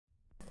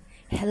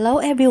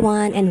Hello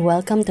everyone and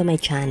welcome to my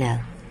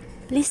channel.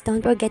 Please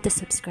don't forget to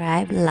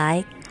subscribe,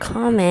 like,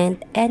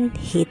 comment, and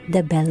hit the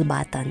bell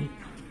button.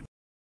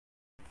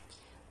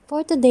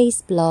 For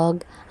today's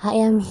vlog, I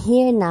am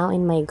here now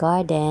in my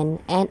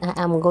garden and I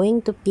am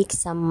going to pick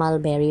some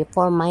mulberry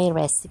for my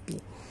recipe.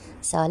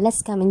 So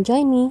let's come and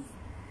join me.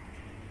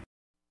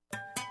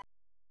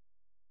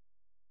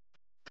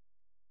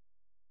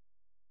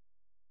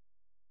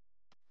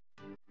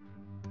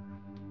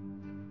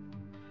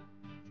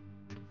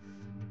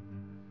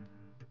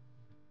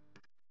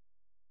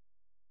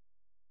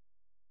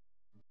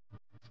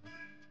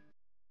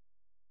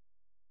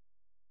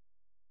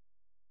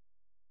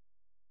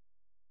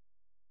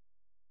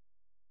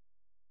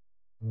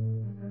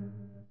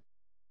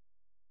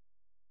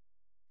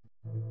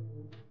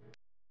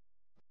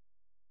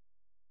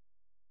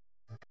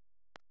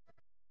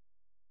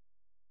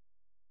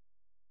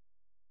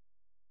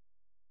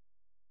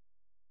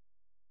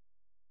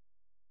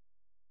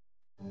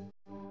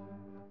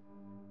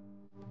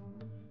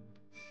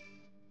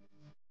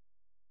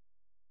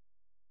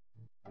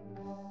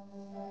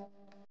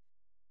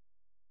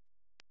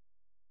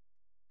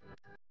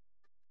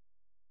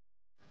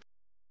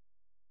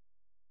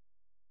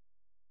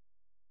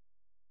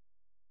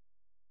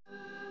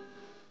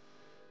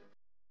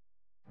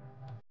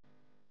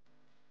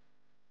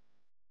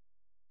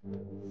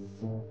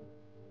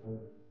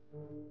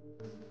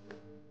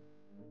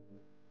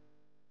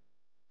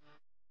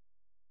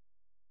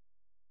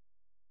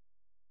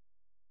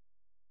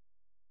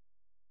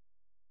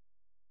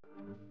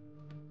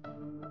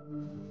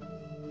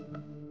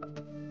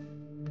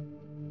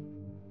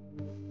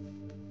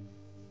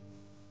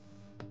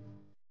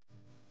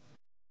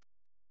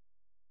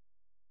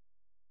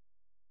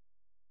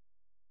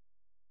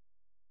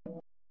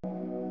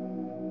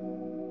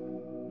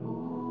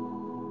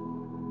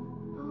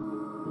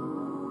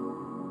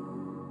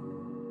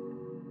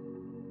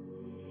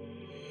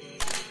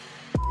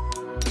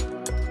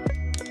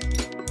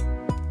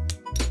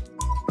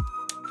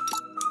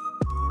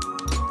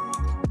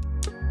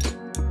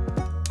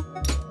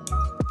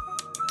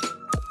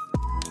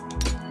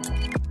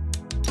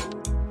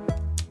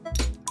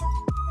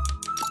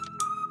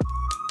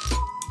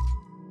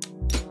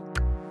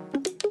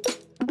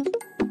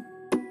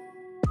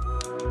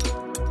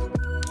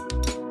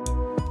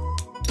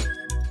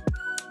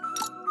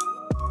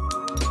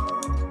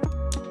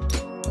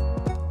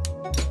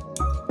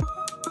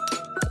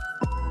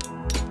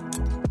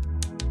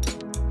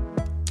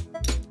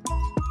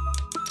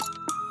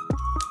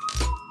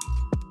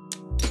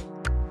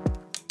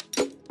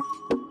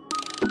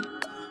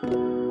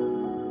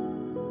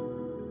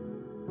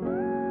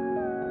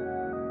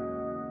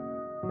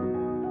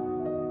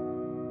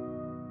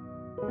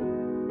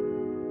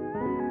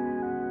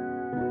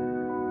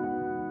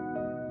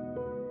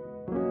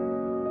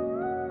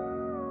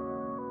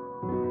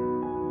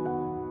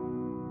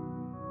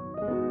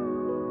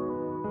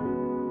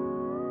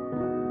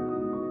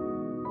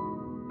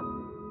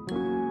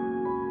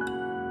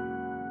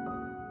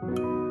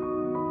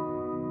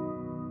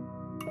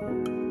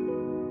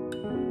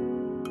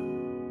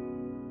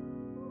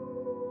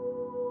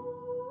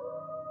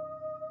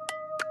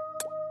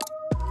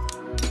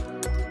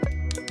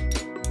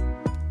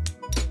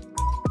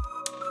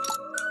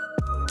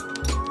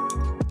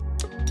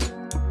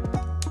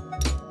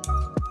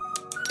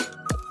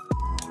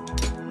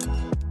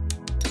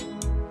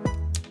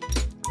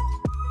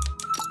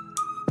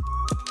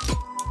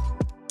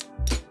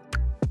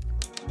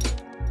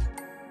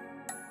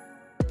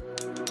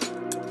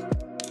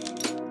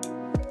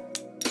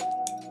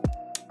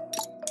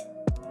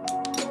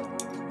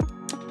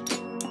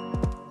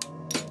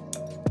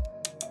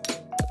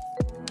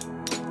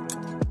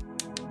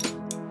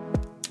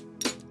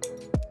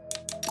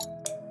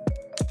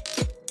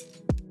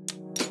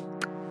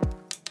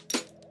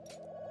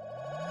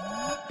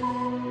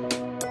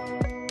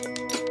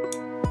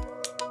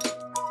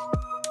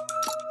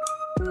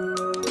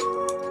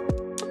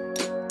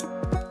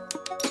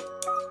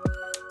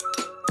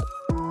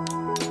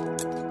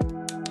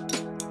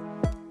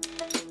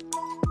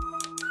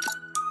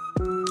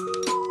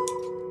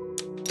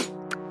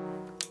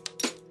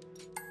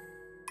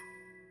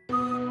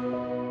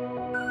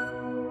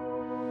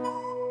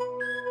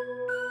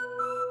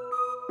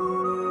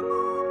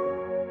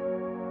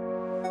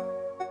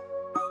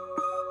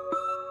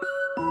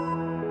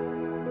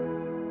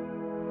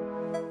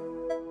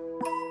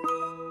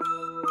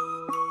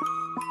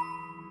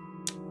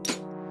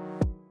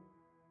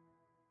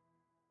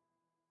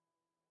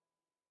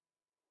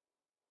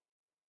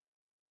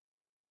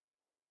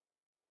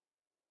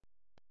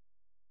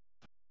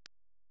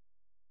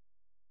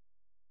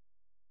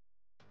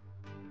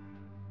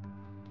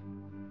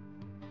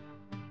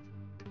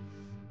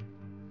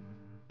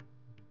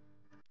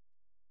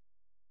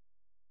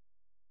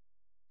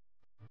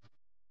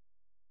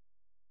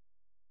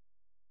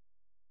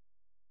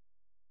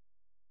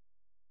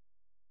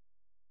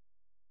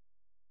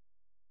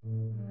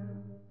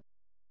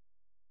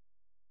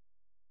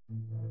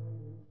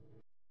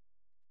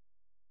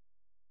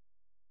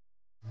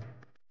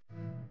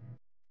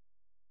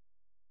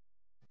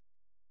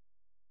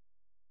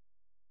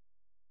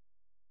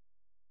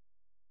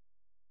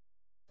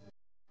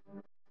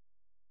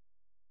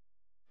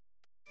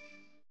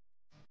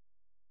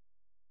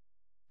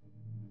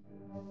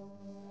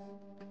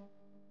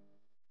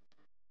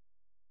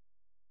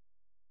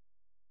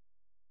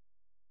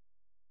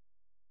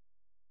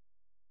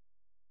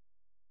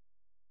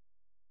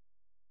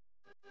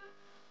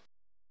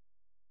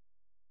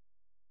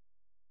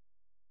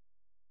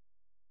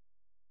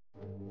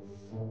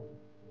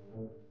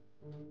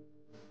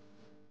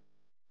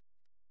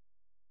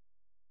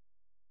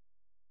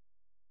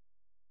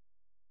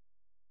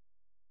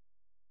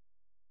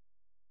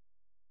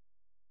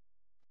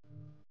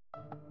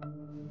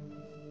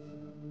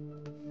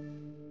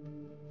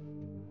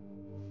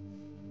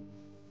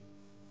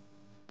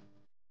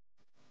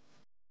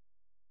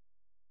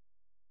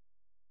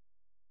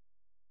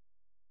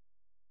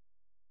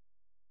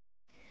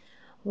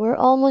 We're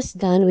almost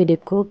done with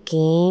the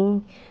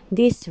cooking.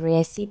 This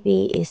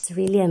recipe is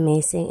really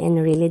amazing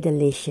and really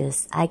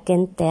delicious. I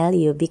can tell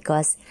you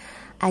because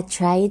I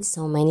tried it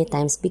so many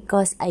times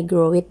because I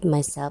grow it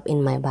myself in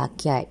my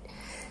backyard.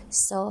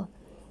 So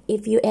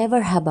if you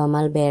ever have a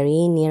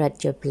mulberry near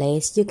at your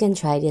place, you can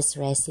try this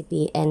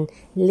recipe and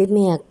leave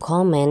me a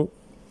comment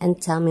and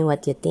tell me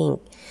what you think.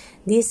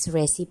 This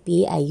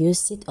recipe, I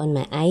used it on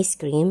my ice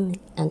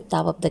cream, on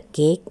top of the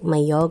cake,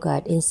 my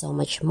yogurt, and so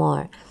much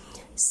more.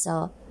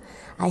 So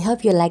I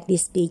hope you like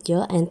this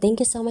video and thank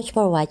you so much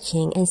for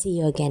watching and see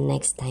you again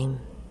next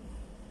time.